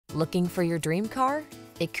Looking for your dream car?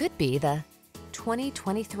 It could be the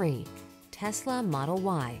 2023 Tesla Model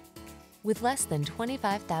Y. With less than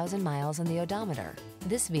 25,000 miles on the odometer,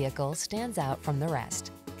 this vehicle stands out from the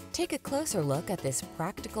rest. Take a closer look at this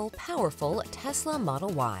practical, powerful Tesla Model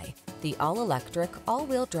Y, the all-electric,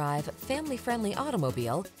 all-wheel drive, family-friendly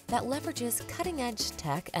automobile that leverages cutting-edge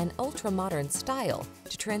tech and ultra-modern style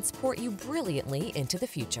to transport you brilliantly into the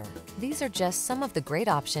future. These are just some of the great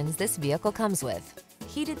options this vehicle comes with: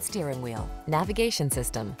 heated steering wheel, navigation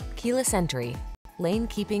system, keyless entry, lane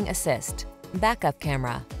keeping assist, backup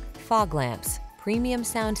camera, fog lamps, premium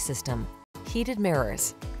sound system, heated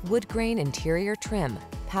mirrors, Woodgrain Interior Trim,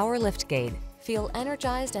 power liftgate. Feel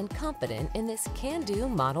energized and confident in this can-do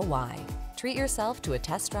Model Y. Treat yourself to a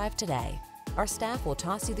test drive today. Our staff will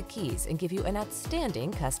toss you the keys and give you an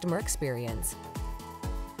outstanding customer experience.